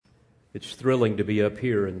It's thrilling to be up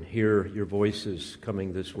here and hear your voices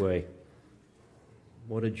coming this way.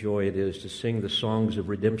 What a joy it is to sing the songs of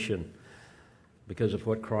redemption because of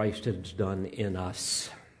what Christ has done in us.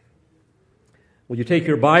 Will you take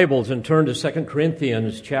your Bibles and turn to 2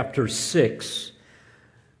 Corinthians chapter 6?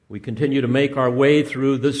 We continue to make our way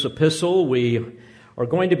through this epistle. We are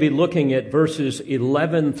going to be looking at verses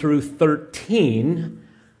 11 through 13,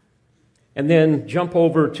 and then jump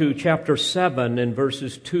over to chapter 7 and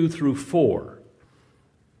verses 2 through 4.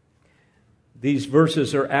 These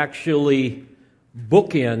verses are actually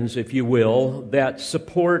bookends, if you will, that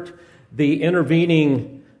support the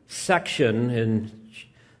intervening section in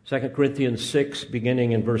 2 Corinthians 6,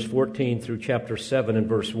 beginning in verse 14 through chapter 7 and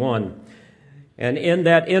verse 1. And in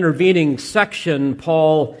that intervening section,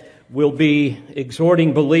 Paul will be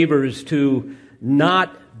exhorting believers to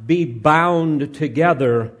not be bound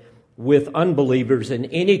together with unbelievers in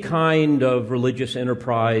any kind of religious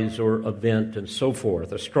enterprise or event and so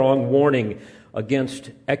forth. A strong warning against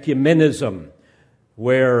ecumenism,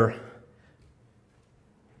 where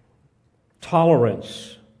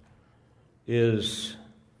tolerance is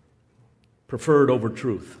preferred over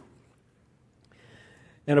truth.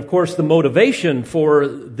 And of course, the motivation for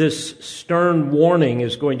this stern warning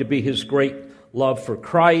is going to be his great love for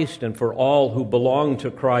Christ and for all who belong to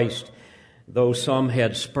Christ, though some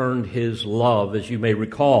had spurned his love, as you may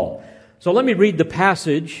recall. So let me read the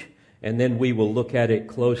passage, and then we will look at it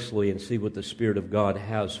closely and see what the Spirit of God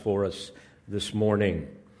has for us this morning.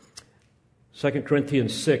 2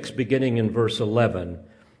 Corinthians 6, beginning in verse 11,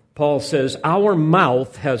 Paul says, "Our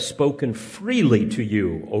mouth has spoken freely to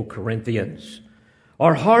you, O Corinthians.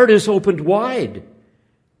 Our heart is opened wide.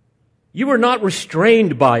 You are not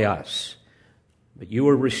restrained by us, but you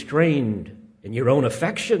are restrained in your own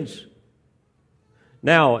affections.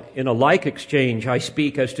 Now, in a like exchange, I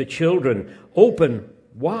speak as to children, open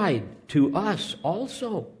wide to us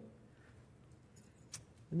also."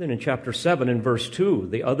 And then in chapter 7 and verse 2,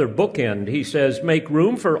 the other bookend, he says, "Make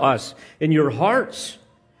room for us in your hearts.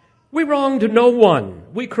 We wronged no one.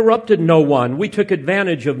 We corrupted no one. We took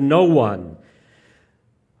advantage of no one.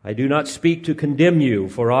 I do not speak to condemn you,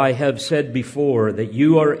 for I have said before that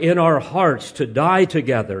you are in our hearts to die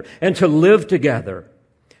together and to live together.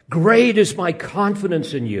 Great is my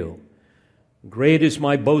confidence in you. Great is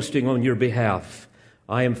my boasting on your behalf.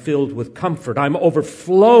 I am filled with comfort. I'm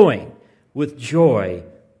overflowing with joy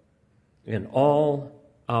in all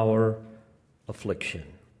our affliction."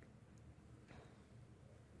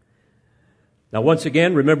 Now, once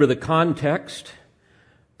again, remember the context.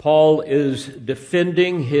 Paul is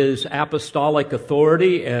defending his apostolic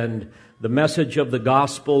authority and the message of the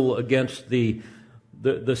gospel against the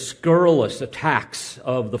scurrilous attacks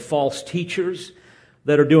of the false teachers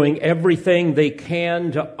that are doing everything they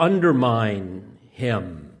can to undermine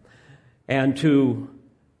him and to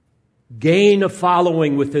gain a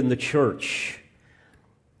following within the church.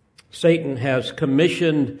 Satan has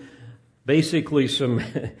commissioned basically some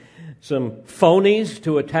phonies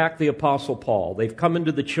to attack the Apostle Paul. They've come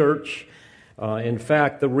into the church. In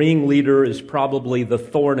fact, the ringleader is probably the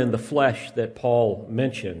thorn in the flesh that Paul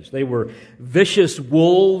mentions. They were vicious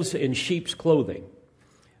wolves in sheep's clothing.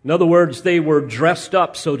 In other words, they were dressed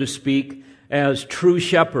up, so to speak, as true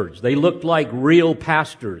shepherds. They looked like real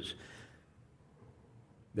pastors.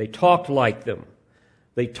 They talked like them.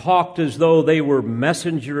 They talked as though they were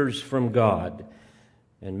messengers from God.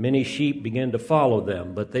 And many sheep began to follow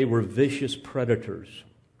them, but they were vicious predators.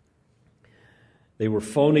 They were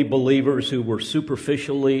phony believers who were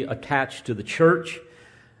superficially attached to the church,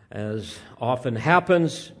 as often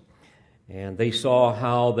happens, and they saw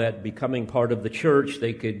how that becoming part of the church,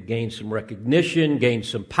 they could gain some recognition, gain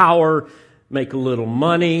some power, make a little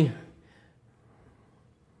money,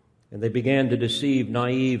 and they began to deceive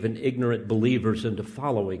naive and ignorant believers into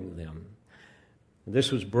following them.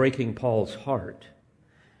 This was breaking Paul's heart.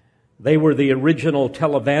 They were the original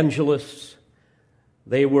televangelists.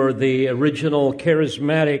 They were the original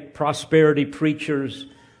charismatic prosperity preachers,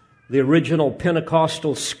 the original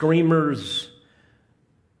Pentecostal screamers,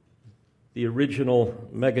 the original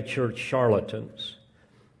megachurch charlatans.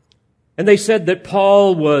 And they said that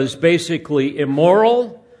Paul was basically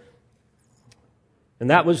immoral, and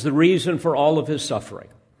that was the reason for all of his suffering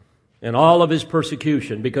and all of his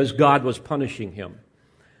persecution, because God was punishing him.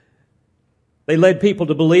 They led people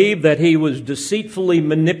to believe that he was deceitfully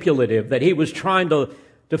manipulative, that he was trying to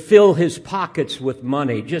fill his pockets with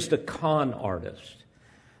money, just a con artist,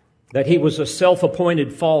 that he was a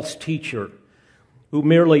self-appointed false teacher who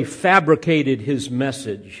merely fabricated his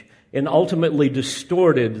message and ultimately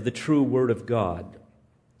distorted the true Word of God.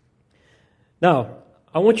 Now,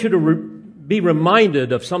 I want you to be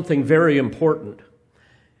reminded of something very important.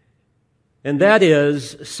 And that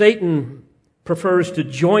is, Satan prefers to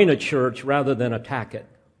join a church rather than attack it.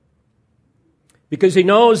 Because he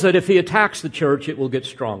knows that if he attacks the church, it will get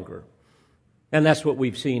stronger. And that's what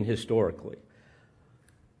we've seen historically.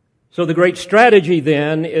 So the great strategy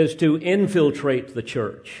then is to infiltrate the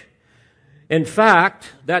church. In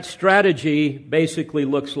fact, that strategy basically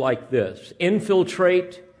looks like this: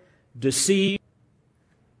 infiltrate, deceive,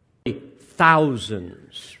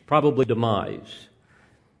 thousands, probably demise.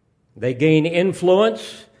 They gain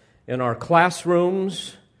influence in our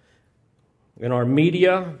classrooms, in our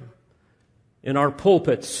media, in our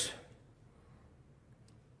pulpits,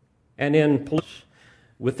 and in police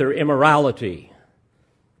with their immorality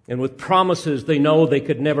and with promises they know they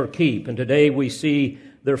could never keep. And today we see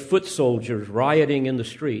their foot soldiers rioting in the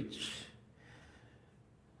streets.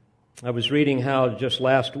 I was reading how just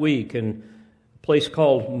last week in a place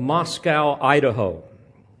called Moscow, Idaho.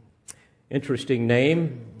 Interesting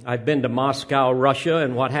name. I've been to Moscow, Russia,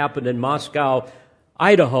 and what happened in Moscow,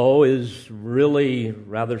 Idaho is really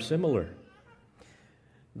rather similar.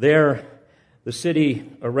 There, the city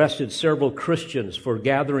arrested several Christians for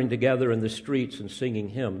gathering together in the streets and singing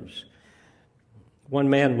hymns. One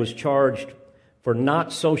man was charged for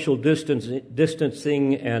not social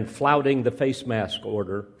distancing and flouting the face mask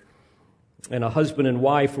order, and a husband and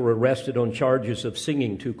wife were arrested on charges of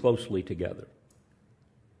singing too closely together.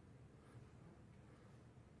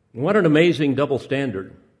 What an amazing double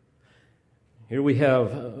standard. Here we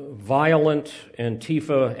have violent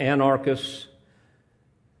Antifa anarchists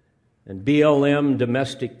and BLM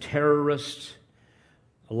domestic terrorists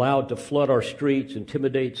allowed to flood our streets,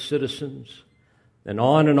 intimidate citizens, and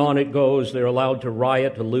on it goes. They're allowed to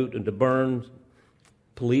riot, to loot, and to burn.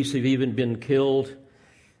 Police have even been killed.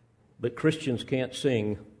 But Christians can't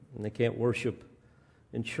sing, and they can't worship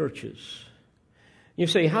in churches. You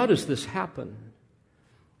say, how does this happen?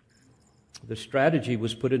 The strategy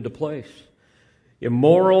was put into place.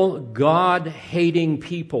 Immoral, God-hating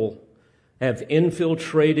people have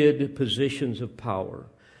infiltrated positions of power.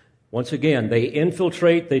 Once again, they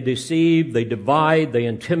infiltrate, they deceive, they divide, they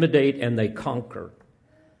intimidate, and they conquer.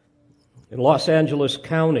 In Los Angeles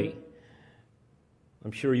County,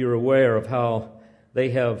 I'm sure you're aware of how they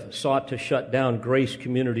have sought to shut down Grace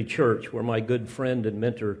Community Church, where my good friend and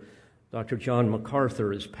mentor, Dr. John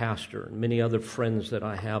MacArthur, is pastor, and many other friends that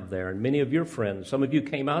I have there, and many of your friends. Some of you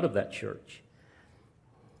came out of that church.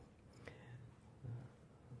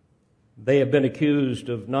 They have been accused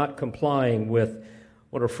of not complying with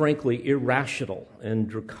what are frankly irrational and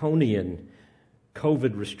draconian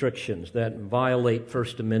COVID restrictions that violate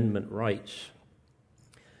First Amendment rights.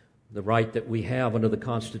 The right that we have under the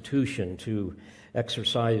Constitution to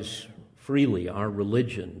exercise freely our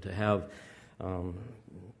religion, to have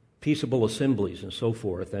peaceable assemblies and so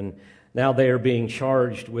forth. And now they are being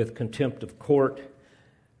charged with contempt of court,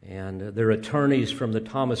 and their attorneys from the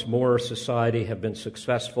Thomas More Society have been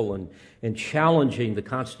successful in challenging the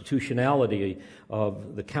constitutionality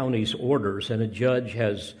of the county's orders, and a judge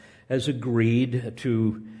has agreed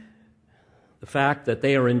to the fact that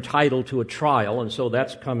they are entitled to a trial, and so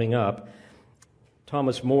that's coming up.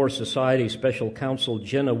 Thomas More Society Special Counsel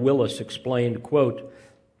Jenna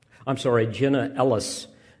Ellis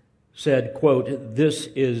said, quote, "This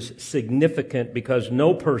is significant because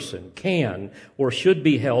no person can or should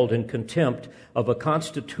be held in contempt of a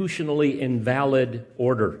constitutionally invalid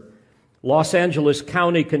order. Los Angeles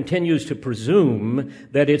County continues to presume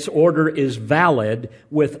that its order is valid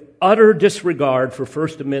with utter disregard for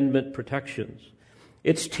First Amendment protections.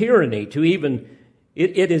 It is tyranny to even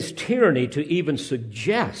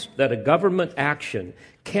suggest that a government action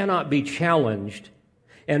cannot be challenged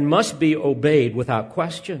and must be obeyed without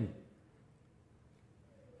question.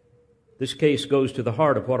 This case goes to the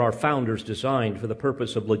heart of what our founders designed for the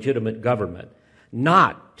purpose of legitimate government,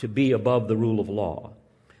 not to be above the rule of law.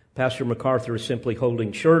 Pastor MacArthur is simply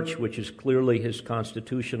holding church, which is clearly his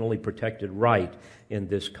constitutionally protected right in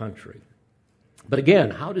this country." But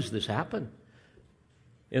again, how does this happen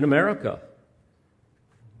in America?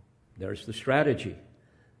 There's the strategy.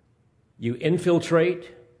 You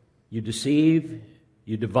infiltrate, you deceive,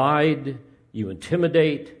 you divide, you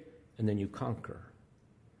intimidate, and then you conquer.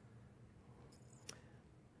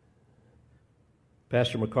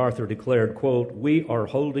 Pastor MacArthur declared, quote, "We are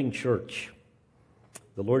holding church.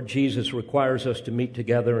 The Lord Jesus requires us to meet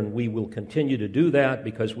together, and we will continue to do that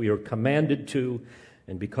because we are commanded to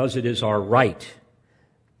and because it is our right.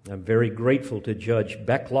 I'm very grateful to Judge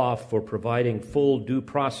Beckloff for providing full due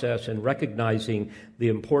process and recognizing the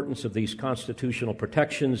importance of these constitutional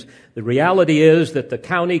protections. The reality is that the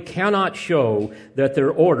county cannot show that their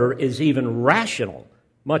order is even rational,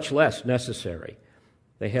 much less necessary.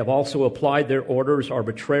 They have also applied their orders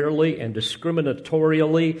arbitrarily and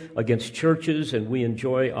discriminatorily against churches, and we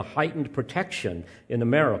enjoy a heightened protection in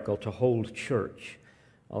America to hold church.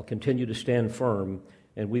 I'll continue to stand firm,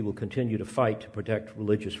 and we will continue to fight to protect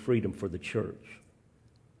religious freedom for the church.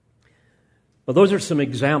 Well, those are some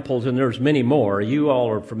examples, and there's many more. You all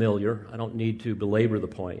are familiar. I don't need to belabor the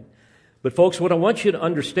point. But folks, what I want you to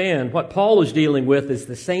understand, what Paul is dealing with is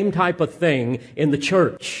the same type of thing in the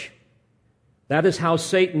church. That is how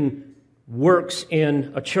Satan works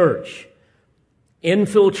in a church.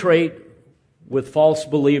 Infiltrate with false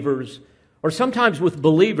believers, or sometimes with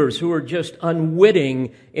believers who are just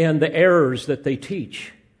unwitting in the errors that they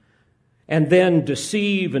teach, and then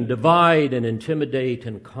deceive and divide and intimidate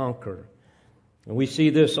and conquer. And we see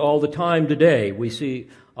this all the time today. We see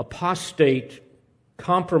apostate,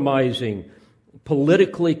 compromising,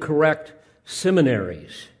 politically correct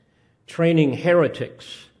seminaries training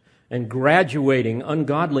heretics and graduating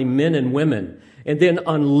ungodly men and women, and then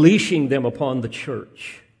unleashing them upon the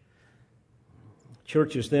church.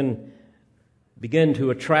 Churches then begin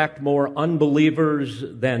to attract more unbelievers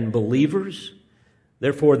than believers.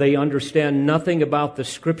 Therefore, they understand nothing about the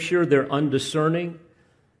Scripture. They're undiscerning.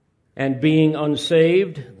 And being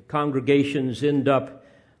unsaved, congregations end up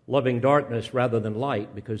loving darkness rather than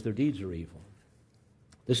light because their deeds are evil.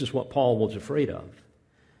 This is what Paul was afraid of.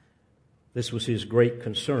 This was his great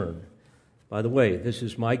concern. By the way, this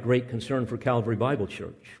is my great concern for Calvary Bible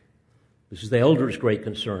Church. This is the elders' great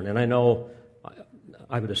concern. And I know,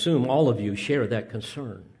 I would assume all of you share that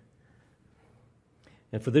concern.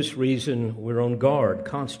 And for this reason, we're on guard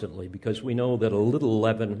constantly because we know that a little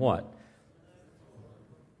leaven, what?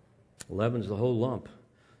 Leaven's the whole lump.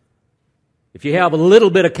 If you have a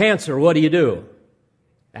little bit of cancer, what do?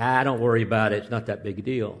 Don't worry about it. It's not that big a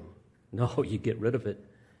deal. No, you get rid of it.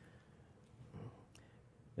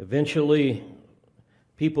 Eventually,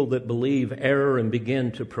 people that believe error and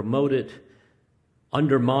begin to promote it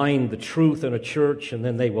undermine the truth in a church, and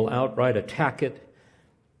then they will outright attack it.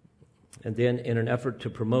 And then in an effort to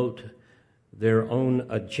promote their own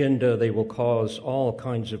agenda, they will cause all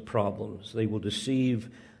kinds of problems. They will deceive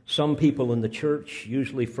some people in the church,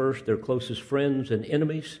 usually first their closest friends and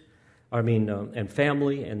enemies, and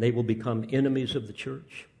family, and they will become enemies of the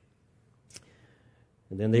church.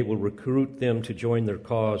 And then they will recruit them to join their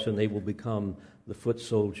cause, and they will become the foot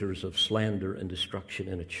soldiers of slander and destruction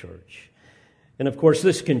in a church. And of course,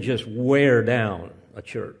 this can just wear down a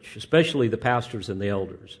church, especially the pastors and the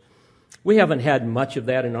elders. We haven't had much of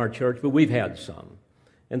that in our church, but we've had some.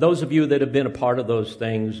 And those of you that have been a part of those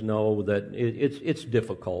things know that it's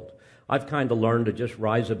difficult. I've kind of learned to just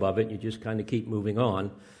rise above it, and you just kind of keep moving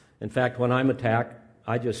on. In fact, when I'm attacked,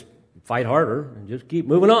 I just fight harder and just keep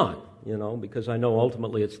moving on, because I know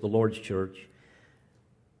ultimately it's the Lord's church.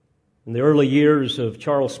 In the early years of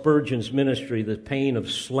Charles Spurgeon's ministry, the pain of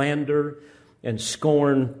slander and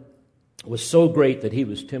scorn was so great that he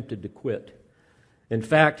was tempted to quit. In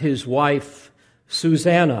fact, his wife,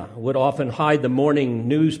 Susanna, would often hide the morning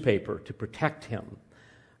newspaper to protect him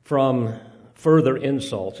from further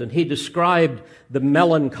insults. And he described the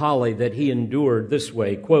melancholy that he endured this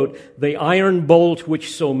way, quote, "The iron bolt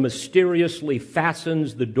which so mysteriously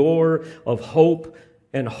fastens the door of hope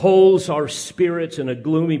and holds our spirits in a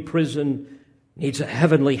gloomy prison needs a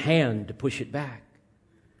heavenly hand to push it back."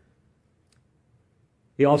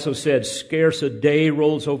 He also said, "Scarce a day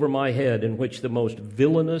rolls over my head in which the most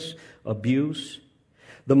villainous abuse,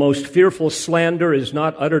 the most fearful slander is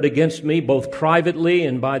not uttered against me, both privately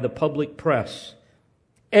and by the public press.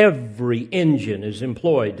 Every engine is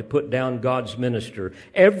employed to put down God's minister.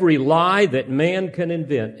 Every lie that man can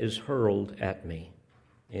invent is hurled at me."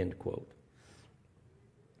 End quote.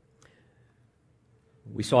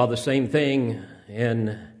 We saw the same thing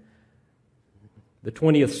in the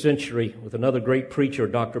 20th century with another great preacher,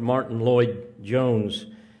 Dr. Martin Lloyd-Jones.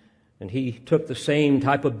 And he took the same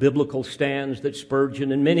type of biblical stands that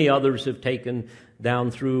Spurgeon and many others have taken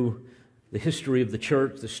down through the history of the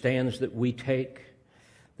church, the stands that we take,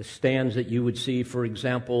 the stands that you would see, for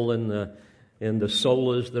example, in the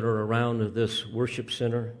solas that are around this worship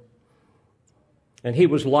center. And he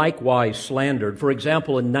was likewise slandered. For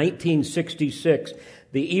example, in 1966,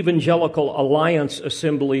 the Evangelical Alliance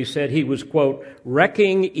Assembly said he was, quote,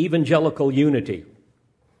 "wrecking evangelical unity."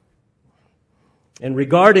 And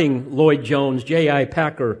regarding Lloyd-Jones, J.I.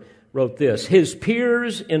 Packer wrote this: his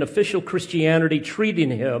peers in official Christianity treating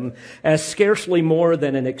him as scarcely more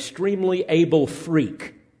than an extremely able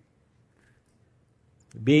freak,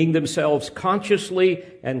 being themselves consciously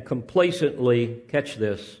and complacently, catch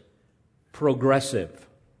this, progressive.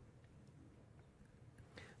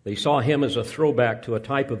 They saw him as a throwback to a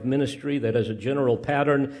type of ministry that as a general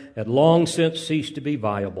pattern had long since ceased to be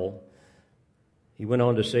viable. He went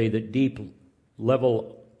on to say that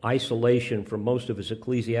deep-level isolation from most of his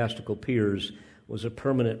ecclesiastical peers was a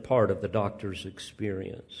permanent part of the doctor's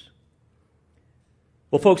experience.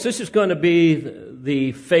 Well, folks, this is going to be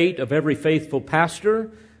the fate of every faithful pastor,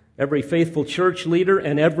 every faithful church leader,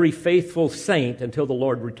 and every faithful saint until the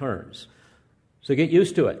Lord returns. So get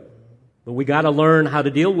used to it. But we got to learn how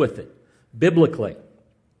to deal with it biblically.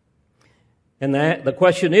 And the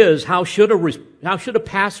question is, how should a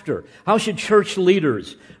pastor, how should church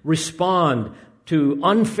leaders respond to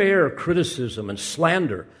unfair criticism and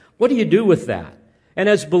slander? What do you do with that? And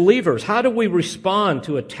as believers, how do we respond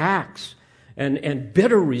to attacks and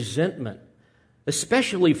bitter resentment,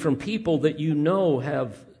 especially from people that you know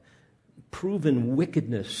have proven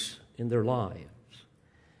wickedness in their lives?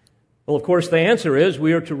 Well, of course, the answer is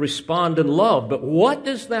we are to respond in love. But what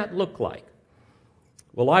does that look like?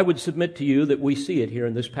 Well, I would submit to you that we see it here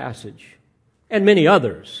in this passage and many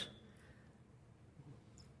others.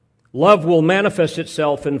 Love will manifest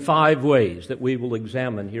itself in 5 ways that we will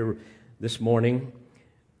examine here this morning.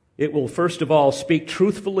 It will, first of all, speak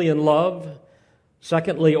truthfully in love.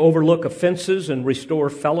 Secondly, overlook offenses and restore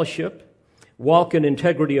fellowship. Walk in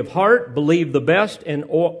integrity of heart, believe the best, and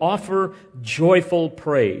offer joyful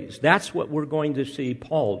praise. That's what we're going to see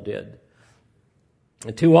Paul did.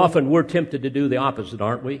 And too often we're tempted to do the opposite,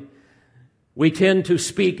 aren't we? We tend to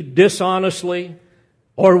speak dishonestly,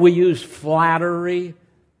 or we use flattery,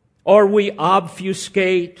 or we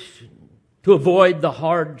obfuscate to avoid the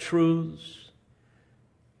hard truths.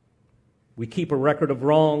 We keep a record of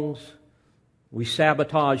wrongs. We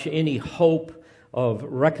sabotage any hope of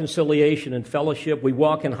reconciliation and fellowship. We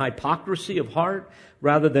walk in hypocrisy of heart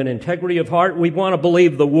rather than integrity of heart. We want to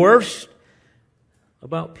believe the worst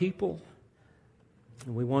about people.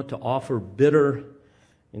 And we want to offer bitter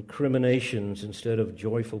incriminations instead of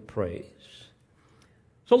joyful praise.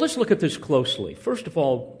 So let's look at this closely. First of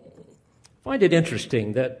all, find it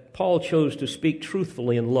interesting that Paul chose to speak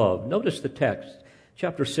truthfully in love. Notice the text,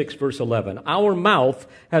 chapter 6, verse 11. Our mouth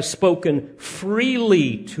has spoken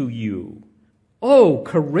freely to you. Oh,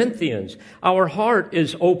 Corinthians, our heart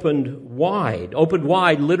is opened wide. Opened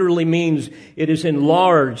wide literally means it is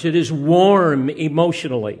enlarged, it is warm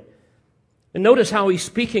emotionally. And notice how he's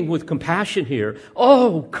speaking with compassion here.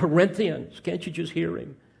 Oh, Corinthians, can't you just hear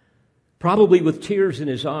him? Probably with tears in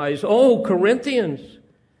his eyes. Oh, Corinthians,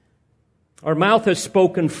 our mouth has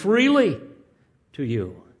spoken freely to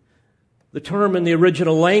you. The term in the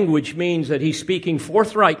original language means that he's speaking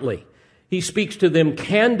forthrightly. He speaks to them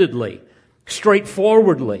candidly,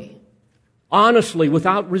 straightforwardly, honestly,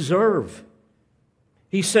 without reserve.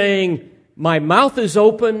 He's saying, my mouth is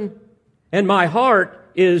open and my heart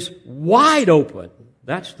is wide open.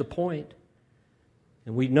 That's the point.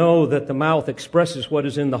 And we know that the mouth expresses what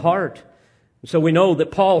is in the heart. And so we know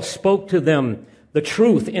that Paul spoke to them the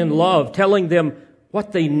truth in love, telling them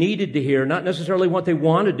what they needed to hear, not necessarily what they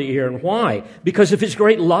wanted to hear. And why? Because of his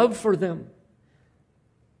great love for them.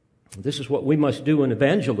 This is what we must do in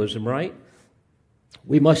evangelism, right?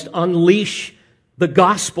 We must unleash the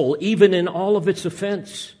gospel even in all of its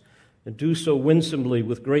offense and do so winsomely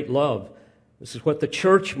with great love. This is what the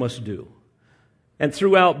church must do. And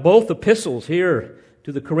throughout both epistles here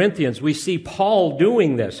to the Corinthians, we see Paul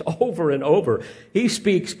doing this over and over. He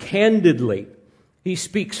speaks candidly. He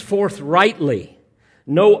speaks forthrightly.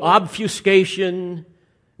 No obfuscation,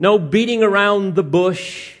 no beating around the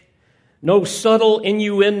bush, no subtle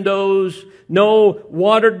innuendos, no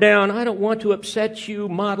watered down, I don't want to upset you,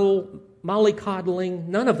 mollycoddling,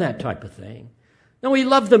 none of that type of thing. No, he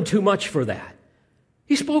loved them too much for that.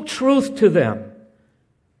 He spoke truth to them.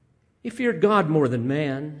 He feared God more than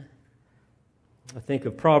man. I think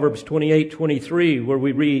of Proverbs 28:23, where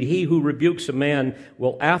we read, he who rebukes a man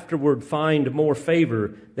will afterward find more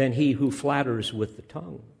favor than he who flatters with the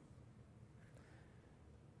tongue.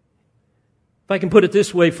 If I can put it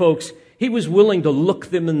this way, folks, he was willing to look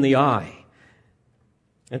them in the eye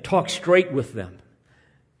and talk straight with them.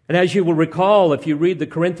 And as you will recall, if you read the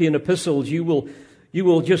Corinthian epistles, you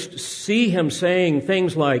will just see him saying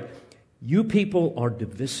things like, you people are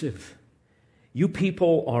divisive. You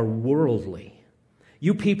people are worldly.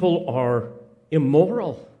 You people are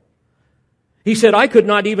immoral. He said, I could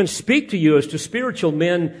not even speak to you as to spiritual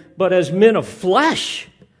men, but as men of flesh,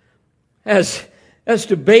 as as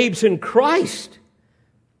to babes in Christ.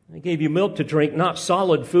 I gave you milk to drink, not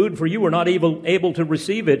solid food, for you were not able to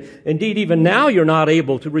receive it. Indeed, even now you're not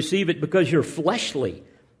able to receive it because you're fleshly,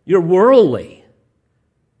 you're worldly.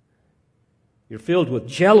 You're filled with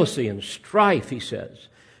jealousy and strife, he says.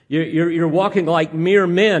 You're walking like mere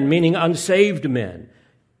men, meaning unsaved men.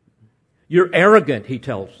 You're arrogant, he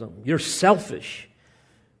tells them. You're selfish.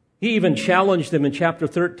 He even challenged them in chapter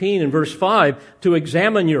 13 and verse 5 to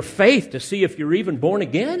examine your faith to see if you're even born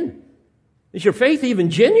again. Is your faith even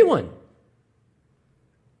genuine?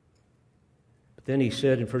 But then he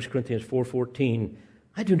said in 1 Corinthians 4:14,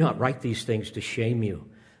 I do not write these things to shame you,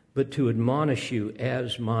 but to admonish you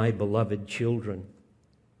as my beloved children.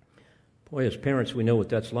 Boy, as parents, we know what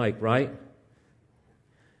that's like, right?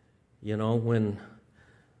 You know, when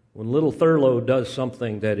little Thurlow does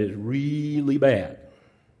something that is really bad,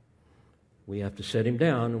 we have to set him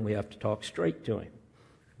down and we have to talk straight to him.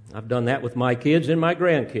 I've done that with my kids and my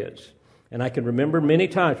grandkids. And I can remember many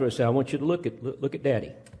times where I say, I want you to look at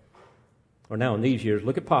Daddy. Or now in these years,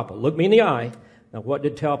 look at Papa. Look me in the eye. Now what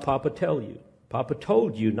did Papa tell you? Papa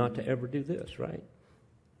told you not to ever do this, right?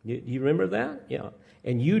 You remember that? Yeah.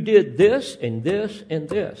 And you did this and this and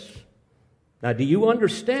this. Now do you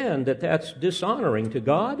understand that that's dishonoring to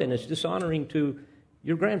God and it's dishonoring to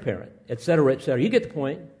your grandparent, et cetera, et cetera? You get the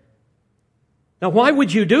point. Now why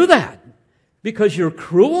would you do that? Because you're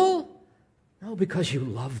cruel? No, because you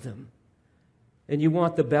love them. And you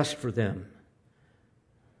want the best for them.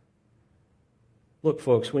 Look,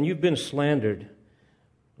 folks, when you've been slandered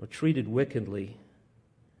or treated wickedly,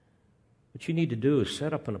 what you need to do is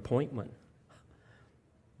set up an appointment.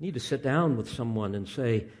 You need to sit down with someone and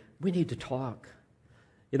say, we need to talk.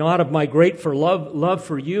 You know, out of my great love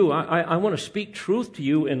for you, I want to speak truth to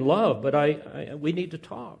you in love, but we need to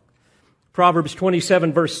talk. Proverbs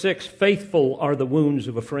 27, verse 6, faithful are the wounds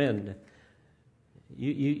of a friend.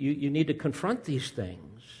 You need to confront these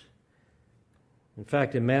things. In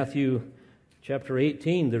fact, in Matthew chapter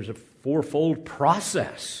 18, there's a fourfold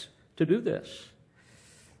process to do this.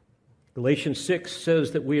 Galatians 6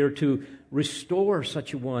 says that we are to restore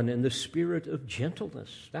such a one in the spirit of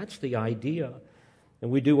gentleness. That's the idea. And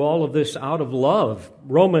we do all of this out of love.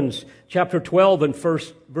 Romans chapter 12 and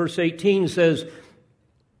verse 18 says,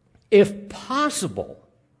 if possible,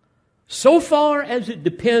 so far as it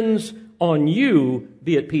depends on you,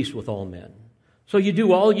 be at peace with all men. So you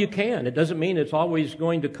do all you can. It doesn't mean it's always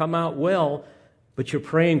going to come out well, but you're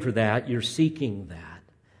praying for that, you're seeking that,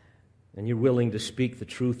 and you're willing to speak the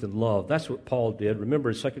truth in love. That's what Paul did.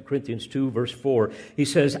 Remember 2 Corinthians 2, verse 4, he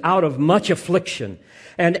says, out of much affliction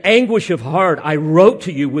and anguish of heart, I wrote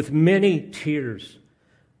to you with many tears,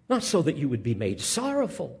 not so that you would be made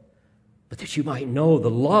sorrowful, but that you might know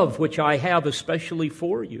the love which I have especially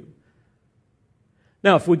for you.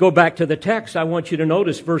 Now, if we go back to the text, I want you to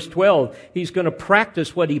notice verse 12. He's going to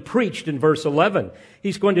practice what he preached in verse 11.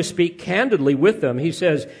 He's going to speak candidly with them. He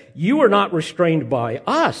says, you are not restrained by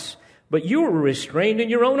us, but you are restrained in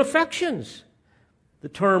your own affections. The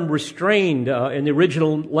term restrained in the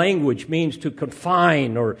original language means to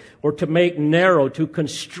confine or to make narrow, to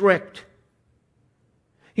constrict.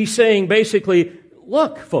 He's saying basically,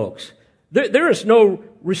 look, folks, there is no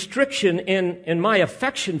restriction in my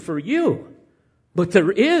affection for you. But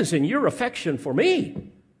there is in your affection for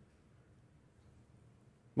me.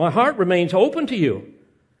 My heart remains open to you,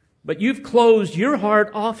 but you've closed your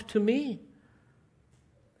heart off to me.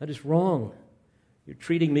 That is wrong. You're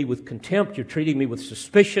treating me with contempt. You're treating me with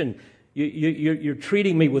suspicion. You're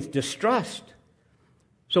treating me with distrust.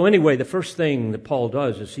 So anyway, the first thing that Paul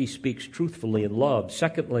does is he speaks truthfully in love.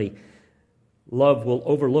 Secondly, love will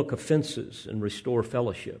overlook offenses and restore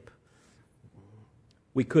fellowship.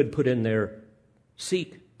 We could put in there,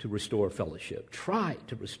 seek to restore fellowship. Try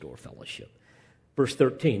to restore fellowship. Verse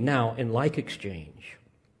 13, now in like exchange,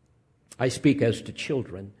 I speak as to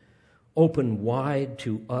children, open wide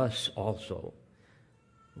to us also.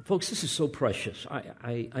 Folks, this is so precious.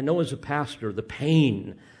 I know as a pastor the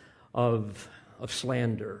pain of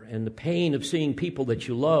slander and the pain of seeing people that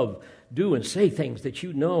you love do and say things that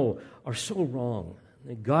you know are so wrong.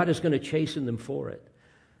 And God is going to chasten them for it.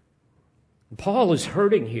 Paul is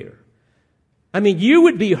hurting here. I mean, you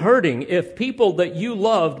would be hurting if people that you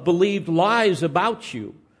loved believed lies about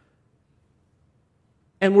you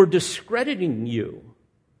and were discrediting you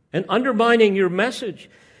and undermining your message.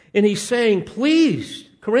 And he's saying, please,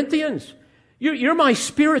 Corinthians, you're my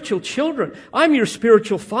spiritual children. I'm your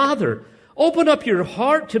spiritual father. Open up your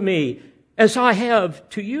heart to me as I have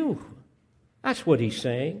to you. That's what he's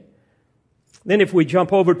saying. Then if we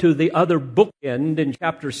jump over to the other bookend in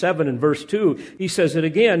chapter 7 and verse 2, he says it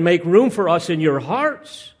again, make room for us in your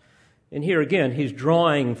hearts. And here again, he's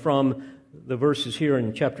drawing from the verses here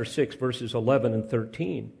in chapter 6, verses 11 and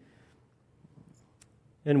 13.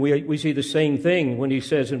 And we see the same thing when he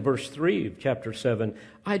says in verse 3 of chapter 7,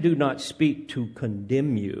 I do not speak to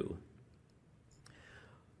condemn you.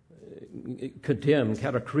 Condemn,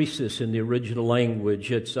 katakrisis in the original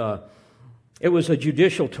language. It was a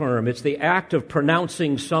judicial term. It's the act of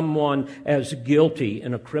pronouncing someone as guilty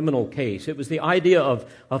in a criminal case. It was the idea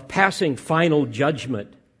of passing final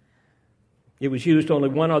judgment. It was used only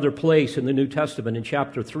one other place in the New Testament, in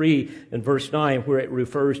chapter 3 and verse 9, where it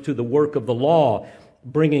refers to the work of the law,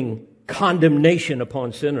 bringing condemnation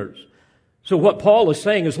upon sinners. So what Paul is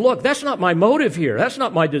saying is, look, that's not my motive here. That's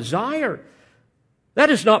not my desire.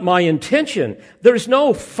 That is not my intention. There's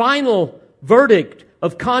no final verdict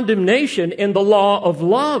of condemnation in the law of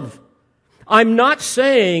love. I'm not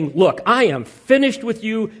saying, look, I am finished with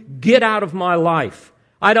you. Get out of my life.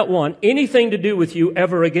 I don't want anything to do with you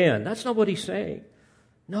ever again. That's not what he's saying.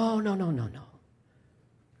 No.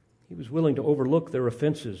 He was willing to overlook their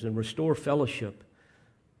offenses and restore fellowship.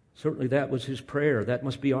 Certainly that was his prayer. That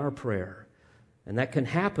must be our prayer. And that can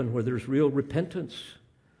happen where there's real repentance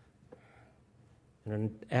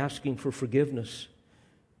and asking for forgiveness.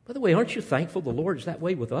 By the way, aren't you thankful the Lord's that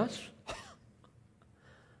way with us?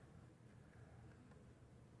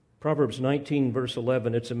 Proverbs 19, verse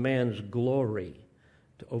 11, it's a man's glory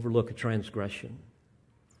to overlook a transgression.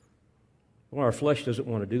 Well, our flesh doesn't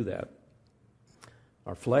want to do that.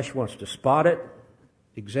 Our flesh wants to spot it,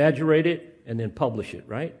 exaggerate it, and then publish it,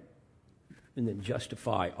 right? And then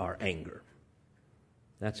justify our anger.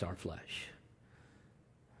 That's our flesh.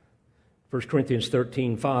 1 Corinthians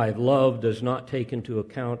 13:5, love does not take into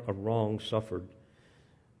account a wrong suffered.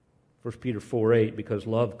 1 Peter 4:8, because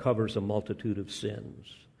love covers a multitude of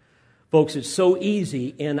sins. Folks, it's so easy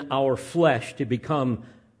in our flesh to become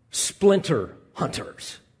splinter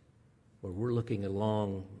hunters, where we're looking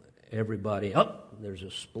along everybody. Oh, there's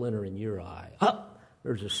a splinter in your eye. Oh,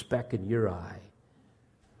 there's a speck in your eye,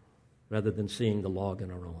 rather than seeing the log in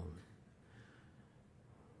our own.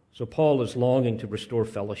 So Paul is longing to restore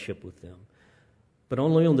fellowship with them, but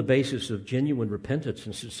only on the basis of genuine repentance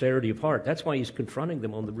and sincerity of heart. That's why he's confronting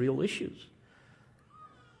them on the real issues.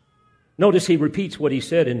 Notice he repeats what he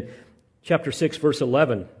said in chapter 6, verse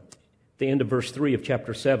 11, the end of verse 3 of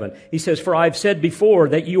chapter 7. He says, for I've said before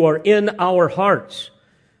that you are in our hearts.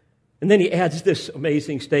 And then he adds this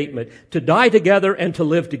amazing statement, to die together and to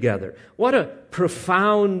live together. What a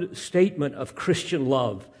profound statement of Christian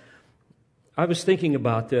love. I was thinking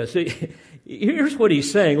about this. Here's what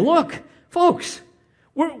he's saying. Look, folks,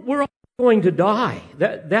 we're all going to die.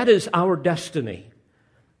 That is our destiny.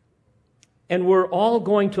 And we're all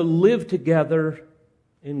going to live together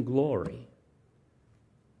in glory.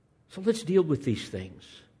 So let's deal with these things.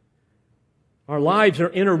 Our lives are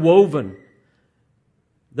interwoven.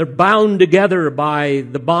 They're bound together by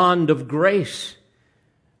the bond of grace.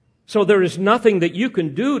 So there is nothing that you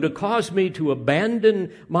can do to cause me to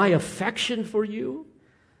abandon my affection for you.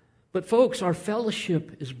 But folks, our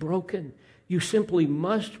fellowship is broken. You simply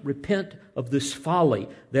must repent of this folly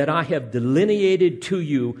that I have delineated to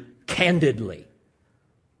you candidly.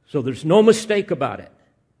 So there's no mistake about it.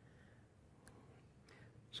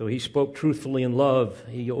 So he spoke truthfully in love.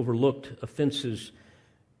 He overlooked offenses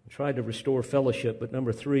and tried to restore fellowship. But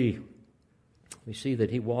number 3, we see that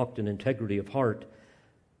he walked in integrity of heart.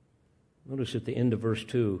 Notice at the end of verse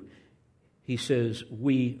 2, he says,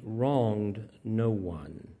 we wronged no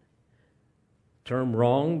one. The term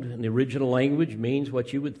wronged in the original language means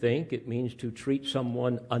what you would think. It means to treat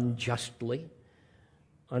someone unjustly,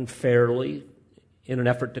 unfairly, in an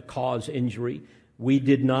effort to cause injury. We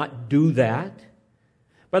did not do that.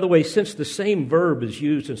 By the way, since the same verb is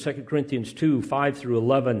used in 2 Corinthians 2, 5 through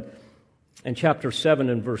 11, and chapter 7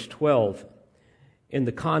 and verse 12, in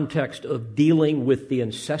the context of dealing with the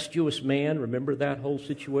incestuous man, remember that whole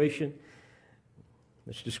situation?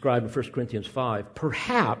 It's described in 1 Corinthians 5.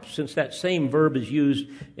 Perhaps, since that same verb is used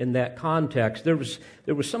in that context, there was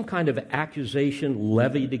some kind of accusation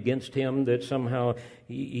levied against him that somehow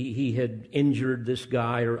he had injured this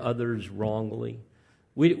guy or others wrongly.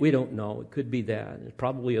 We don't know. It could be that. It's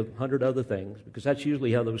probably 100 other things, because that's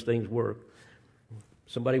usually how those things work.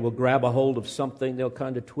 Somebody will grab a hold of something, they'll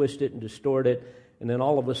kind of twist it and distort it, and then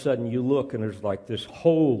all of a sudden you look and there's like this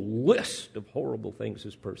whole list of horrible things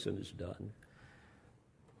this person has done.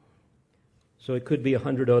 So it could be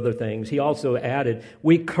 100 other things. He also added,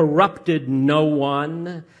 we corrupted no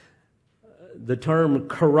one. The term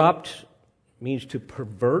corrupt means to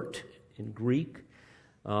pervert in Greek,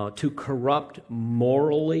 to corrupt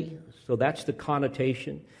morally. So that's the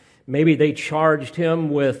connotation. Maybe they charged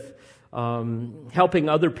him with helping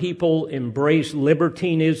other people embrace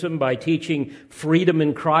libertinism by teaching freedom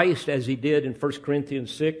in Christ, as he did in 1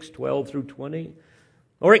 Corinthians 6, 12 through 20.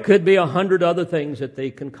 Or it could be 100 other things that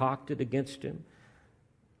they concocted against him.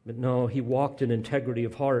 But no, he walked in integrity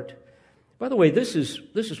of heart. By the way, this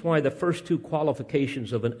is why the first two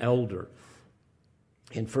qualifications of an elder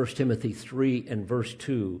in 1 Timothy 3 and verse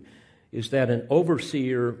 2 is that an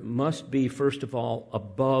overseer must be, first of all,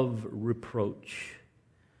 above reproach.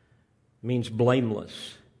 It means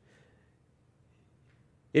blameless.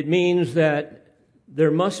 It means that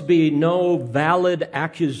there must be no valid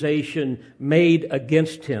accusation made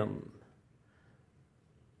against him.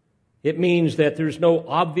 It means that there's no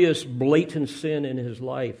obvious, blatant sin in his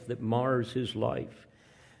life that mars his life.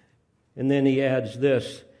 And then he adds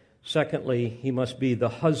this, secondly, he must be the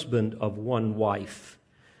husband of one wife.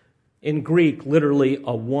 In Greek, literally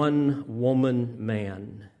a one-woman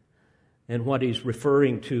man. And what he's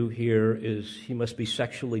referring to here is he must be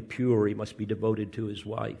sexually pure. He must be devoted to his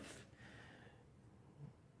wife.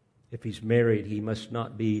 If he's married, he must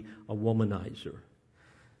not be a womanizer.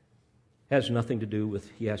 Has nothing to do with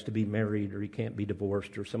he has to be married or he can't be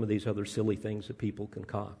divorced or some of these other silly things that people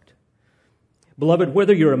concoct. Beloved,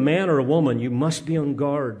 whether you're a man or a woman, you must be on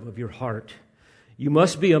guard of your heart. You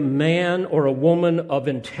must be a man or a woman of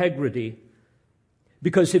integrity.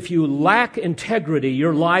 Because if you lack integrity,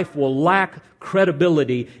 your life will lack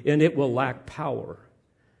credibility and it will lack power.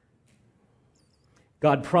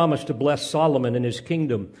 God promised to bless Solomon and his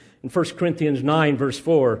kingdom. In 1 Corinthians 9, verse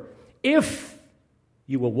 4, if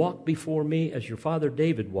you will walk before me as your father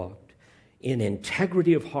David walked, in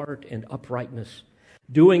integrity of heart and uprightness,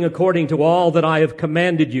 doing according to all that I have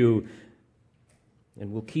commanded you,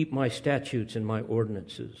 and will keep my statutes and my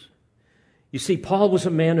ordinances. You see, Paul was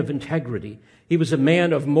a man of integrity. He was a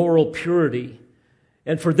man of moral purity.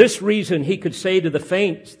 And for this reason, he could say to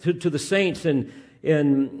the saints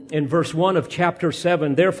in verse 1 of chapter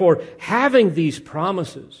 7, therefore, having these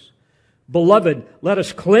promises, beloved, let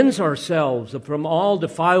us cleanse ourselves from all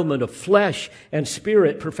defilement of flesh and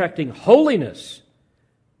spirit, perfecting holiness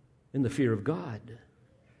in the fear of God.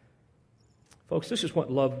 Folks, this is what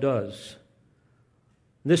love does.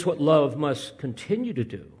 This is what love must continue to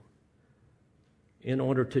do in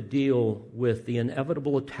order to deal with the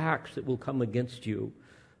inevitable attacks that will come against you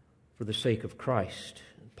for the sake of Christ.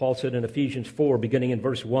 Paul said in Ephesians 4, beginning in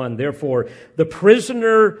verse 1, therefore, the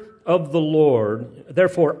prisoner of the Lord,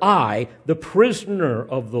 therefore I, the prisoner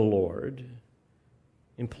of the Lord,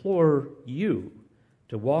 implore you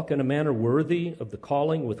to walk in a manner worthy of the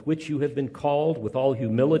calling with which you have been called, with all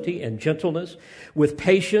humility and gentleness, with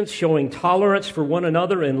patience, showing tolerance for one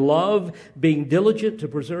another in love, being diligent to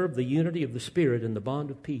preserve the unity of the Spirit in the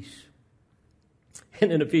bond of peace.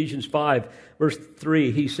 And in Ephesians 5, verse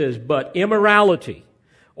 3, he says, but immorality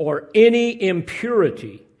or any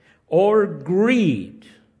impurity or greed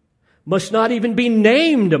must not even be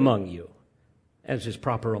named among you, as is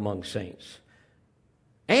proper among saints.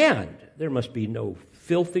 And there must be no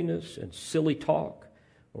filthiness and silly talk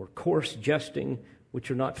or coarse jesting, which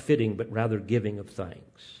are not fitting, but rather giving of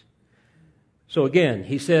thanks. So again,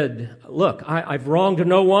 he said, look, I've wronged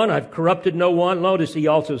no one, I've corrupted no one. Notice he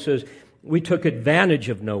also says, we took advantage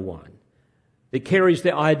of no one. It carries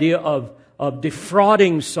the idea of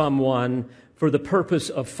defrauding someone for the purpose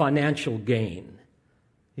of financial gain.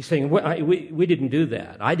 He's saying, we didn't do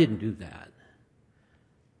that. I didn't do that.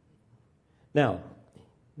 Now,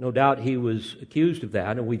 no doubt he was accused of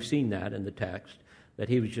that, and we've seen that in the text, that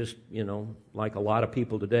he was just, like a lot of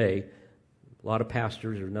people today, a lot of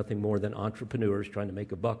pastors are nothing more than entrepreneurs trying to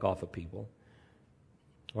make a buck off of people.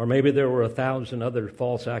 Or maybe there were 1,000 other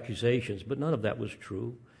false accusations, but none of that was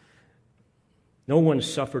true. No one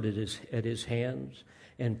suffered at his hands,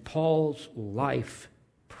 and Paul's life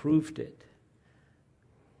proved it.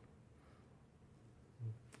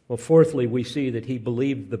 Well, fourthly, we see that he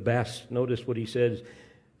believed the best. Notice what he says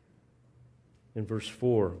in verse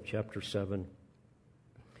 4, chapter 7.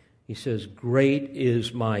 He says, great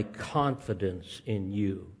is my confidence in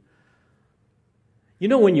you. You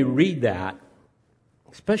know, when you read that,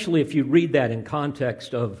 especially if you read that in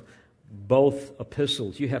context of both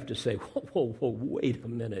epistles, you have to say, whoa, wait a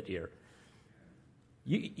minute here.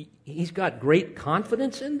 He's got great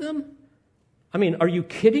confidence in them? I mean, are you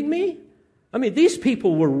kidding me? I mean, these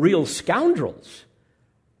people were real scoundrels.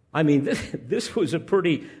 I mean, this was a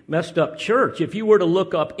pretty messed up church. If you were to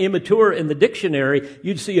look up immature in the dictionary,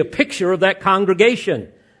 you'd see a picture of that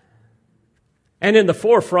congregation. And in the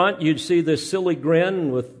forefront, you'd see this silly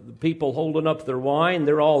grin with people holding up their wine.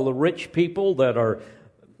 They're all the rich people that are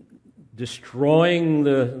destroying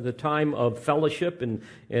the time of fellowship and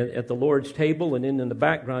at the Lord's table, and in the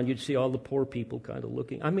background you'd see all the poor people kind of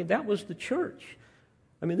looking. I mean, that was the church.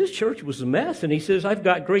 I mean, this church was a mess, and he says, I've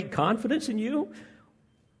got great confidence in you.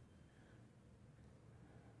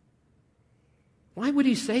 Why would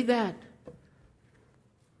he say that?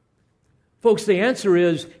 Folks, the answer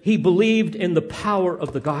is he believed in the power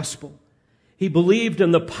of the gospel. He believed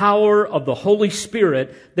in the power of the Holy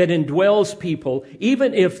Spirit that indwells people,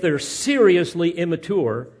 even if they're seriously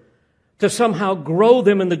immature, to somehow grow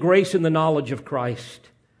them in the grace and the knowledge of Christ.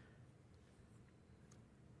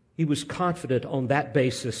 He was confident on that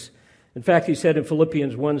basis. In fact, he said in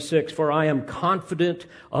Philippians 1:6, "For I am confident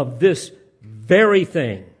of this very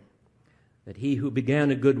thing, that he who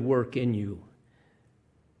began a good work in you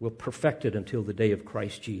will perfect it until the day of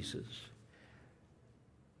Christ Jesus."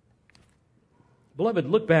 Beloved,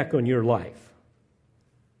 look back on your life.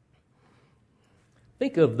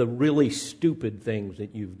 Think of the really stupid things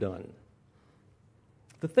that you've done.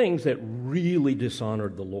 The things that really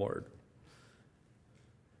dishonored the Lord.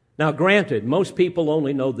 Now, granted, most people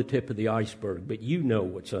only know the tip of the iceberg, but you know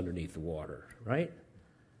what's underneath the water, right?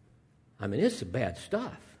 I mean, it's some bad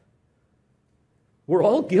stuff. We're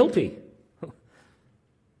all guilty.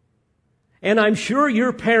 And I'm sure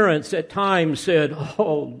your parents at times said,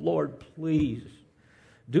 "Oh, Lord, please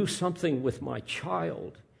do something with my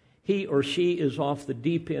child. He or she is off the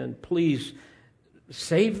deep end. Please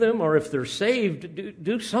save them, or if they're saved,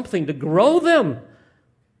 do something to grow them.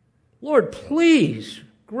 Lord, please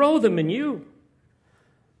grow them in you."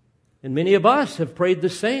 And many of us have prayed the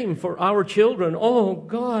same for our children. "Oh,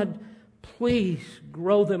 God, please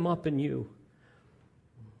grow them up in you."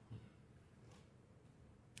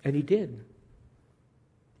 And he did.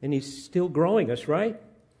 And he's still growing us, right?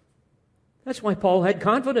 That's why Paul had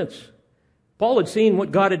confidence. Paul had seen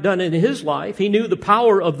what God had done in his life. He knew the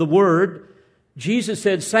power of the Word. Jesus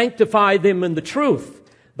said, "Sanctify them in the truth.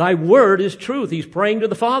 Thy Word is truth." He's praying to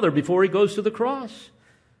the Father before he goes to the cross.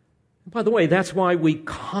 And by the way, that's why we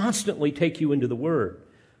constantly take you into the Word.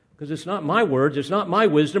 Because it's not my words, it's not my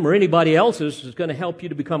wisdom or anybody else's that's going to help you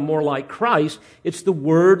to become more like Christ. It's the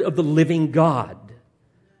Word of the living God.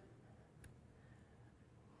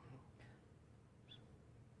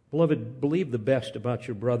 Beloved, believe the best about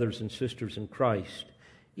your brothers and sisters in Christ,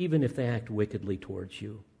 even if they act wickedly towards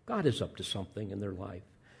you. God is up to something in their life.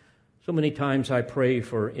 So many times I pray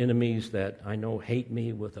for enemies that I know hate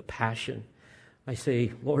me with a passion. I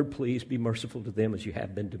say, "Lord, please be merciful to them as you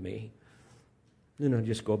have been to me." Then I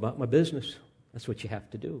just go about my business. That's what you have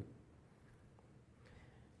to do.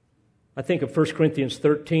 I think of 1 Corinthians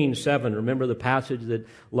 13:7. Remember the passage that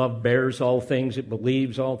love bears all things, it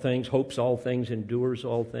believes all things, hopes all things, endures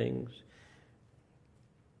all things.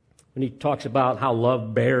 When he talks about how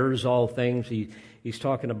love bears all things, he's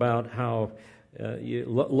talking about how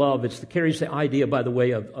love, it carries the idea, by the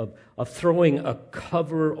way, of throwing a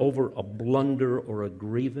cover over a blunder or a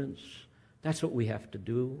grievance. That's what we have to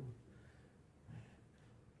do.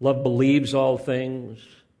 Love believes all things.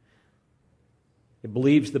 It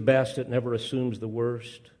believes the best. It never assumes the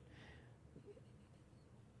worst.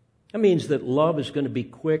 That means that love is going to be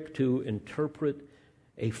quick to interpret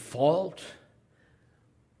a fault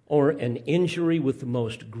or an injury with the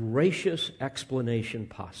most gracious explanation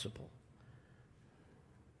possible.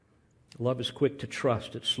 Love is quick to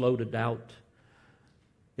trust. It's slow to doubt.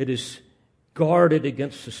 It is guarded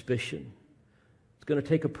against suspicion. It's going to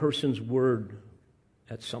take a person's word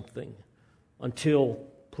at something until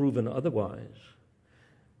proven otherwise.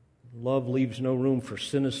 Love leaves no room for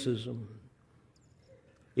cynicism.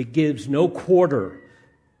 It gives no quarter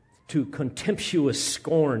to contemptuous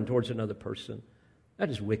scorn towards another person. That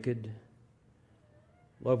is wicked.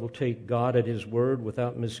 Love will take God at His word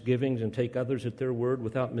without misgivings and take others at their word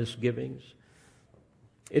without misgivings.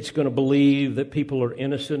 It's going to believe that people are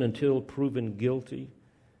innocent until proven guilty.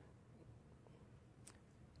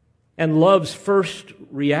 And love's first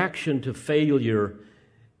reaction to failure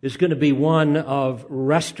is going to be one of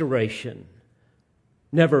restoration,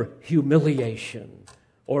 never humiliation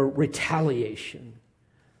or retaliation.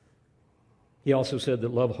 He also said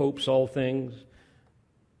that love hopes all things.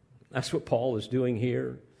 That's what Paul is doing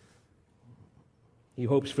here. He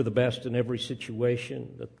hopes for the best in every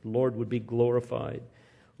situation, that the Lord would be glorified.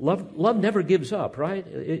 Love never gives up, right?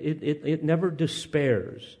 It never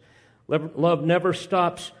despairs. Love never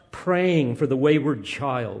stops praying for the wayward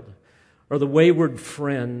child or the wayward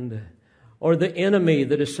friend or the enemy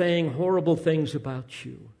that is saying horrible things about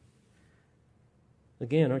you.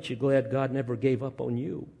 Again, aren't you glad God never gave up on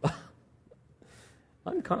you?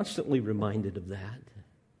 I'm constantly reminded of that.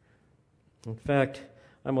 In fact,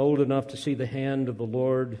 I'm old enough to see the hand of the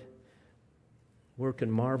Lord work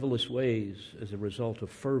in marvelous ways as a result of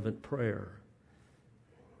fervent prayer.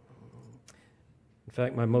 In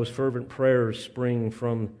fact, my most fervent prayers spring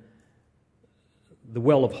from the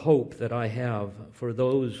well of hope that I have for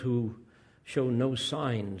those who show no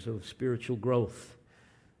signs of spiritual growth,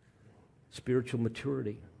 spiritual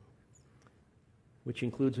maturity, which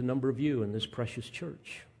includes a number of you in this precious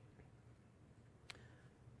church.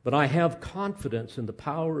 But I have confidence in the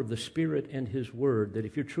power of the Spirit and His Word that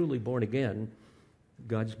if you're truly born again,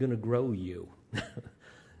 God's going to grow you.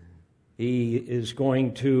 He is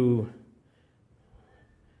going to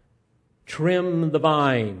trim the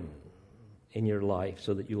vine in your life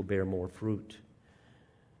so that you'll bear more fruit.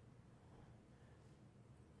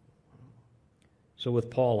 So with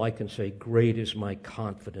Paul, I can say, great is my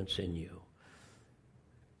confidence in you.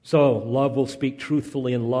 So, love will speak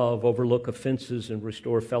truthfully in love, overlook offenses and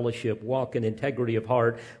restore fellowship, walk in integrity of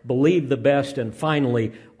heart, believe the best, and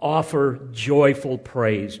finally, offer joyful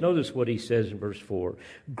praise. Notice what he says in verse 4.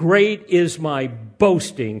 Great is my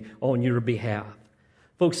boasting on your behalf.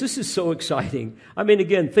 Folks, this is so exciting. I mean,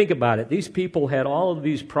 again, think about it. These people had all of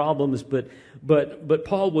these problems, but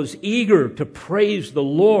Paul was eager to praise the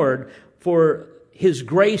Lord for His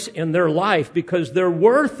grace in their life because there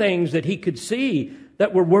were things that he could see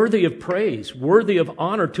that were worthy of praise, worthy of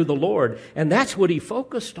honor to the Lord. And that's what he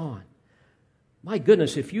focused on. My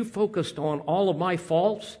goodness, if you focused on all of my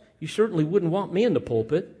faults, you certainly wouldn't want me in the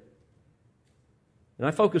pulpit. And I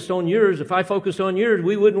focused on yours. If I focused on yours,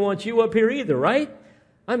 we wouldn't want you up here either, right?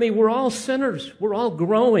 I mean, we're all sinners. We're all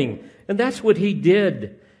growing. And that's what he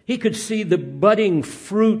did. He could see the budding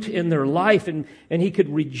fruit in their life, and he could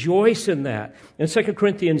rejoice in that. In 2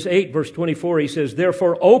 Corinthians 8, verse 24, he says,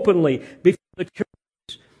 therefore, openly, before the church,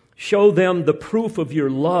 show them the proof of your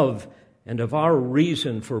love and of our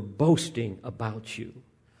reason for boasting about you.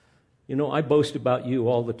 You know, I boast about you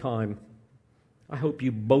all the time. I hope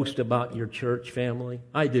you boast about your church family.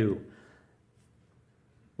 I do.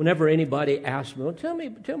 Whenever anybody asks me, well, tell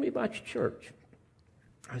me about your church,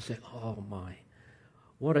 I say, oh my,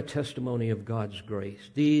 what a testimony of God's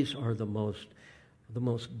grace. These are the most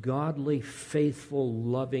godly, faithful,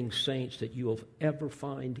 loving saints that you will ever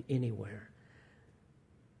find anywhere.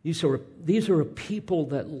 These are a people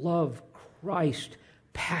that love Christ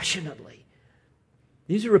passionately.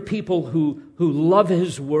 These are a people who love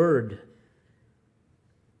His Word,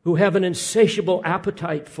 who have an insatiable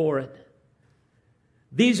appetite for it.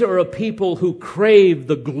 These are a people who crave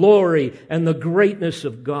the glory and the greatness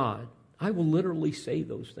of God. I will literally say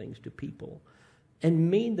those things to people and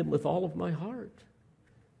mean them with all of my heart.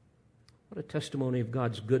 What a testimony of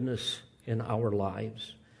God's goodness in our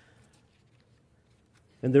lives.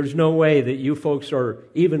 And there's no way that you folks are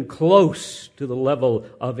even close to the level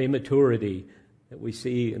of immaturity that we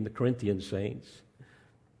see in the Corinthian saints.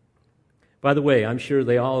 By the way, I'm sure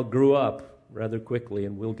they all grew up rather quickly,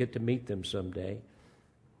 and we'll get to meet them someday.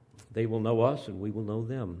 They will know us, and we will know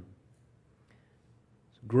them.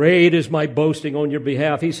 Great is my boasting on your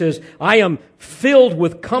behalf. He says, I am filled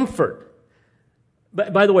with comfort.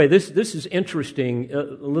 By the way, this is interesting, a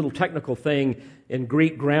little technical thing in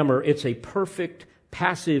Greek grammar. It's a perfect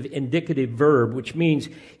passive indicative verb, which means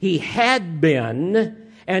he had been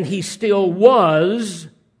and he still was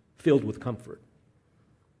filled with comfort.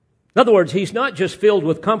 In other words, he's not just filled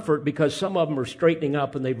with comfort because some of them are straightening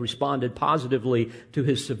up and they've responded positively to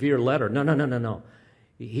his severe letter. No.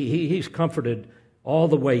 He's comforted all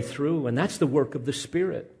the way through, and that's the work of the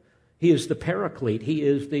Spirit. He is the paraclete. He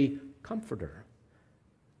is the comforter.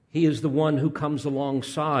 He is the one who comes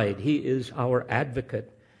alongside. He is our advocate.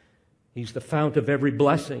 He's the fount of every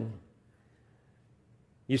blessing.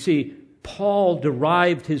 You see, Paul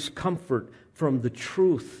derived his comfort from the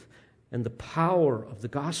truth and the power of the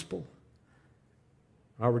gospel.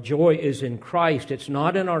 Our joy is in Christ. It's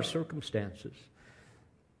not in our circumstances.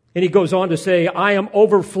 And he goes on to say, I am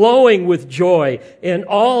overflowing with joy in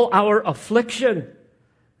all our affliction.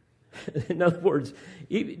 In other words,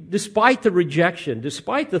 despite the rejection,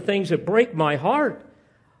 despite the things that break my heart,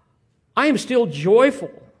 I am still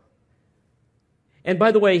joyful. And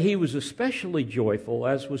by the way, he was especially joyful,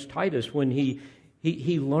 as was Titus, when he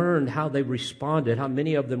learned how they responded, how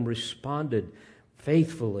many of them responded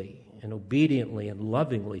faithfully and obediently and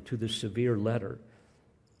lovingly to the severe letter.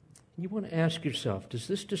 You want to ask yourself, does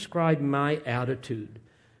this describe my attitude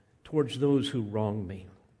towards those who wrong me?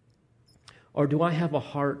 Or do I have a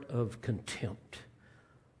heart of contempt,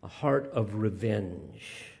 a heart of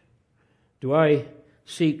revenge? Do I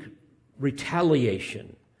seek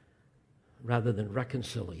retaliation rather than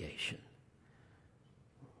reconciliation?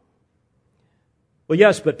 Well,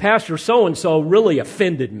 yes, but Pastor so-and-so really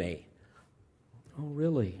offended me. Oh,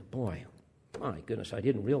 really? Boy, My goodness, I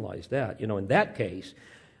didn't realize that. In that case,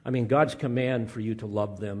 God's command for you to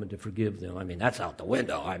love them and to forgive them, that's out the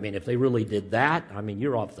window. If they really did that,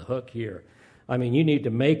 you're off the hook here. You need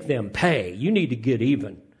to make them pay. You need to get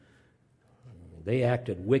even. They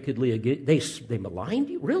acted wickedly against. They maligned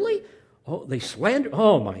you? Really? Oh, they slandered?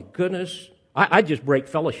 Oh, my goodness. I just break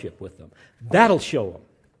fellowship with them. That'll show them.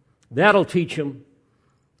 That'll teach them.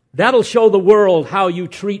 That'll show the world how you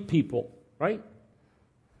treat people, right?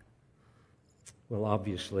 Well,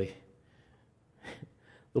 obviously,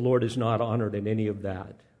 the Lord is not honored in any of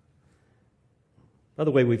that. By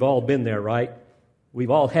the way, we've all been there, right?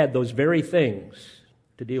 We've all had those very things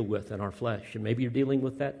to deal with in our flesh, and maybe you're dealing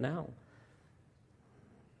with that now.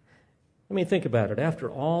 Think about it. After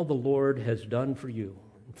all the Lord has done for you,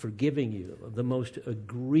 forgiving you of the most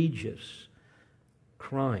egregious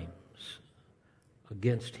crimes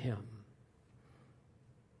against Him,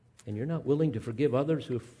 and you're not willing to forgive others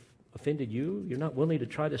who have offended you, you're not willing to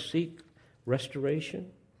try to seek restoration,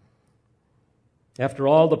 after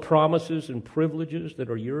all the promises and privileges that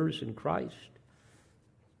are yours in Christ.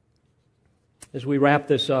 As we wrap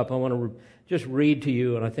this up, I want to just read to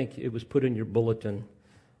you, and I think it was put in your bulletin.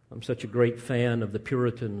 I'm such a great fan of the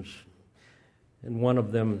Puritans, and one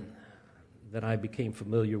of them that I became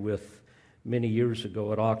familiar with many years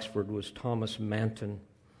ago at Oxford was Thomas Manton,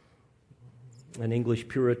 an English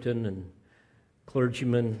Puritan and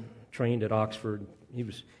clergyman trained at Oxford.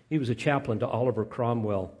 He was a chaplain to Oliver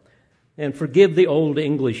Cromwell. And forgive the old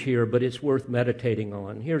English here, but it's worth meditating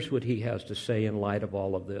on. Here's what he has to say in light of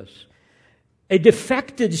all of this. A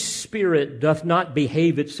defected spirit doth not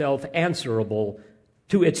behave itself answerable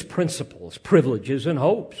to its principles, privileges, and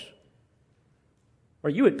hopes. Are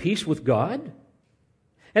you at peace with God?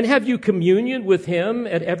 And have you communion with Him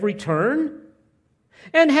at every turn?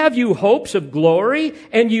 And have you hopes of glory,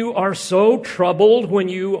 and you are so troubled when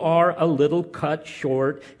you are a little cut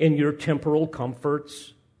short in your temporal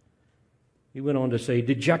comforts? He went on to say,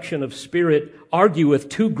 dejection of spirit argueth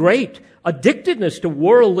too great addictedness to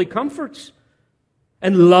worldly comforts,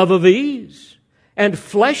 and love of ease, and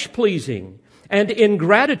flesh-pleasing, and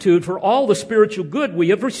ingratitude for all the spiritual good we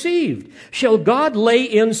have received. Shall God lay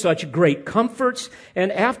in such great comforts,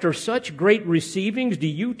 and after such great receivings, do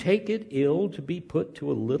you take it ill to be put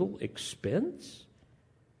to a little expense?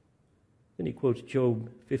 Then he quotes Job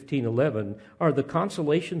 15:11, are the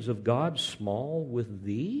consolations of God small with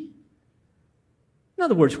thee? In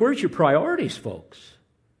other words, where's your priorities, folks?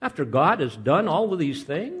 After God has done all of these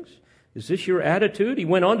things, is this your attitude? He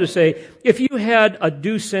went on to say, if you had a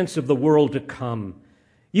due sense of the world to come,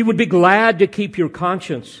 you would be glad to keep your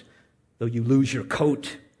conscience, though you lose your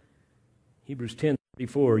coat. Hebrews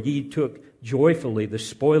 10:34, ye took joyfully the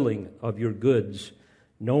spoiling of your goods,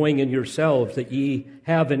 knowing in yourselves that ye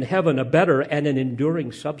have in heaven a better and an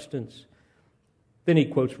enduring substance. Then he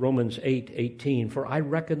quotes Romans 8:18, for I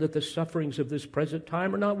reckon that the sufferings of this present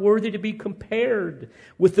time are not worthy to be compared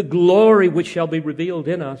with the glory which shall be revealed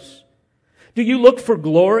in us. Do you look for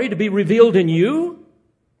glory to be revealed in you?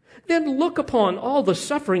 Then look upon all the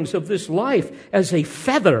sufferings of this life as a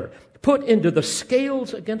feather put into the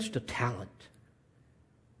scales against a talent.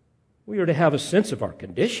 We are to have a sense of our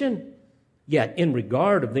condition. Yet in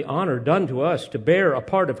regard of the honor done to us to bear a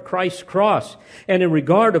part of Christ's cross, and in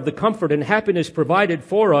regard of the comfort and happiness provided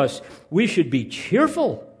for us, we should be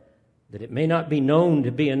cheerful, that it may not be known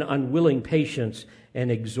to be an unwilling patience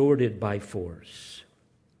and exhorted by force.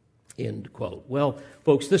 End quote. Well,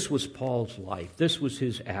 folks, this was Paul's life. This was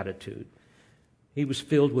his attitude. He was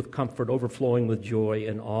filled with comfort, overflowing with joy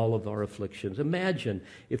in all of our afflictions. Imagine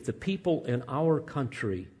if the people in our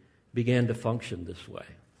country began to function this way.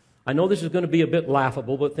 I know this is going to be a bit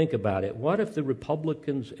laughable, but think about it. What if the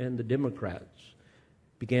Republicans and the Democrats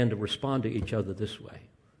began to respond to each other this way?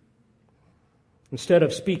 Instead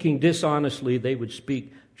of speaking dishonestly, they would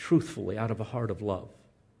speak truthfully out of a heart of love.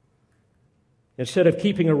 Instead of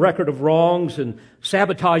keeping a record of wrongs and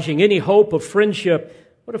sabotaging any hope of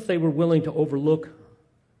friendship, what if they were willing to overlook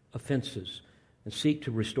offenses and seek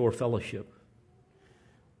to restore fellowship?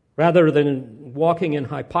 Rather than walking in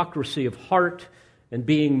hypocrisy of heart and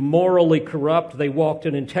being morally corrupt, they walked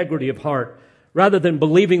in integrity of heart. Rather than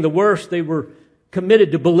believing the worst, they were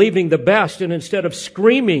committed to believing the best. And instead of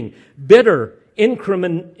screaming bitter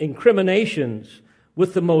incriminations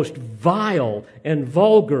with the most vile and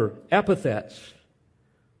vulgar epithets,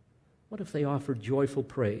 what if they offered joyful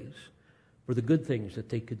praise for the good things that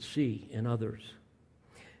they could see in others?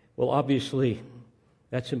 Well, obviously,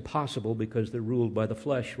 that's impossible because they're ruled by the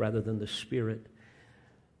flesh rather than the Spirit.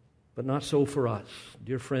 But not so for us.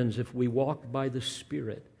 Dear friends, if we walk by the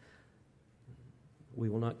Spirit, we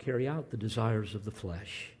will not carry out the desires of the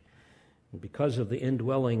flesh. Because of the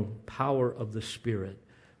indwelling power of the Spirit,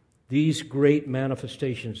 these great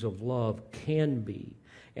manifestations of love can be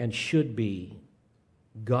and should be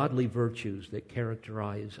godly virtues that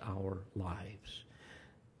characterize our lives.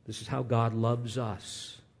 This is how God loves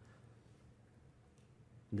us.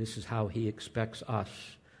 This is how He expects us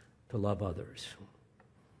to love others.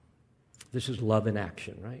 This is love in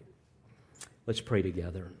action, right? Let's pray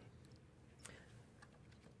together.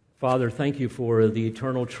 Father, thank you for the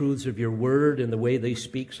eternal truths of your word and the way they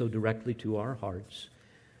speak so directly to our hearts.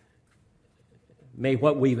 May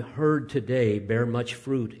what we've heard today bear much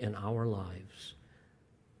fruit in our lives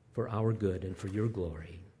for our good and for your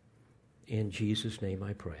glory. In Jesus' name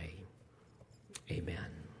I pray. Amen.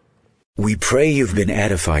 We pray you've been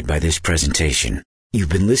edified by this presentation. You've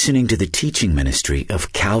been listening to the teaching ministry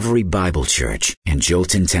of Calvary Bible Church in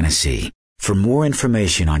Jolton, Tennessee. For more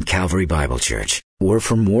information on Calvary Bible Church or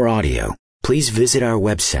for more audio, please visit our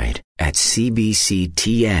website at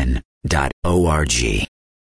cbctn.org.